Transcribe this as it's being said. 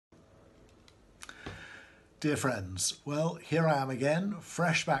Dear friends, well, here I am again,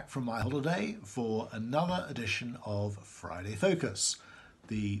 fresh back from my holiday for another edition of Friday Focus,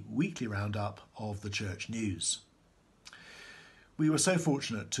 the weekly roundup of the church news. We were so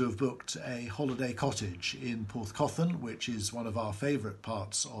fortunate to have booked a holiday cottage in Porthcothan, which is one of our favourite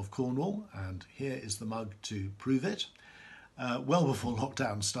parts of Cornwall, and here is the mug to prove it, well before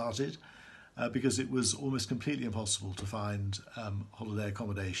lockdown started, because it was almost completely impossible to find holiday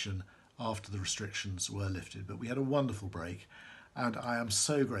accommodation after the restrictions were lifted. But we had a wonderful break, and I am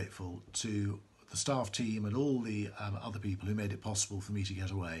so grateful to the staff team and all the other people who made it possible for me to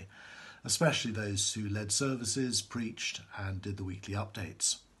get away, especially those who led services, preached and did the weekly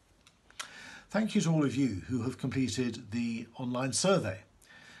updates. Thank you to all of you who have completed the online survey.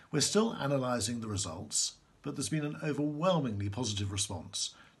 We're still analysing the results, but there's been an overwhelmingly positive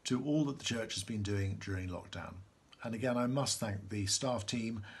response to all that the church has been doing during lockdown. And again, I must thank the staff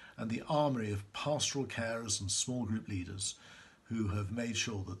team and the armoury of pastoral carers and small group leaders who have made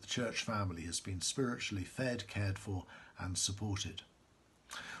sure that the church family has been spiritually fed, cared for and supported.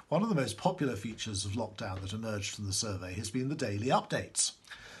 One of the most popular features of lockdown that emerged from the survey has been the daily updates.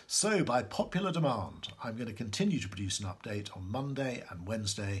 So by popular demand, I'm going to continue to produce an update on Monday and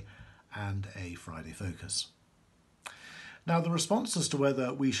Wednesday and a Friday Focus. Now, the response as to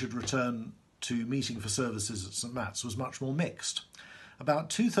whether we should return to meeting for services at St Matt's was much more mixed. About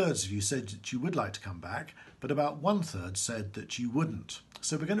 2/3 of you said that you would like to come back, but about 1/3 said that you wouldn't.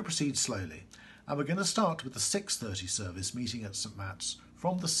 So we're going to proceed slowly, and we're going to start with the 6:30 service meeting at St Matt's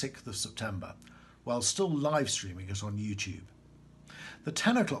from the 6th of September, while still live streaming it on YouTube. The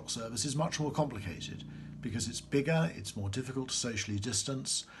 10 o'clock service is much more complicated because it's bigger, it's more difficult to socially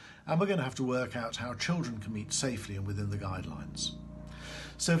distance, and we're going to have to work out how children can meet safely and within the guidelines.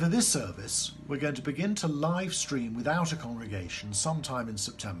 So for this service, we're going to begin to live stream without a congregation sometime in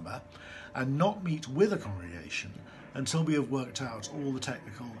September and not meet with a congregation until we have worked out all the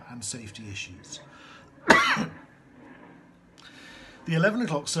technical and safety issues. The 11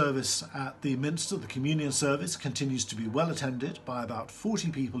 o'clock service at the Minster, the communion service, continues to be well attended by about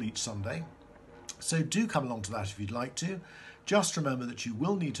 40 people each Sunday. So do come along to that if you'd like to. Just remember that you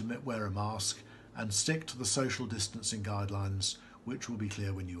will need to wear a mask and stick to the social distancing guidelines, which will be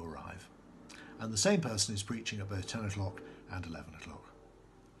clear when you arrive. And the same person is preaching at both 10 o'clock and 11 o'clock.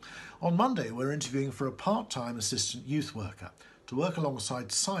 On Monday, we're interviewing for a part-time assistant youth worker to work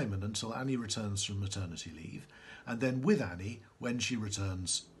alongside Simon until Annie returns from maternity leave, and then with Annie when she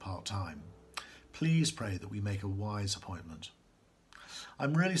returns part-time. Please pray that we make a wise appointment.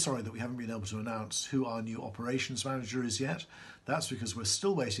 I'm really sorry that we haven't been able to announce who our new operations manager is yet. That's because we're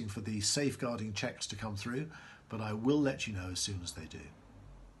still waiting for the safeguarding checks to come through, but I will let you know as soon as they do.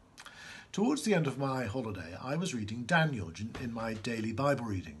 Towards the end of my holiday, I was reading Daniel in my daily Bible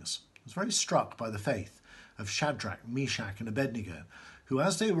readings. I was very struck by the faith of Shadrach, Meshach and Abednego, who,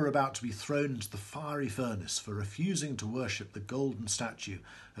 as they were about to be thrown into the fiery furnace for refusing to worship the golden statue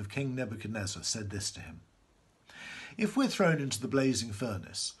of King Nebuchadnezzar, said this to him: "If we're thrown into the blazing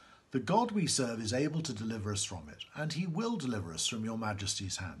furnace, the God we serve is able to deliver us from it, and he will deliver us from your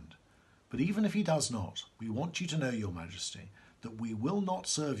majesty's hand. But even if he does not, we want you to know, your majesty, that we will not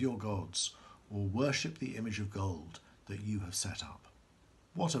serve your gods or worship the image of gold that you have set up."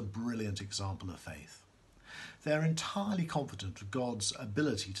 What a brilliant example of faith. They're entirely confident of God's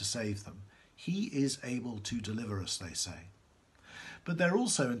ability to save them. He is able to deliver us, they say. But they're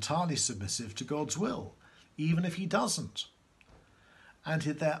also entirely submissive to God's will, even if he doesn't. And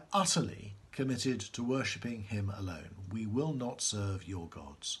they're utterly committed to worshipping him alone. We will not serve your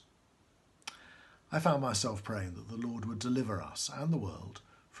gods. I found myself praying that the Lord would deliver us and the world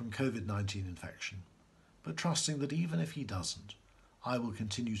from COVID-19 infection, but trusting that even if he doesn't, I will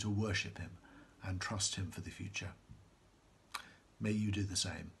continue to worship him and trust him for the future. May you do the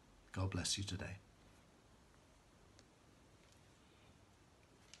same. God bless you today.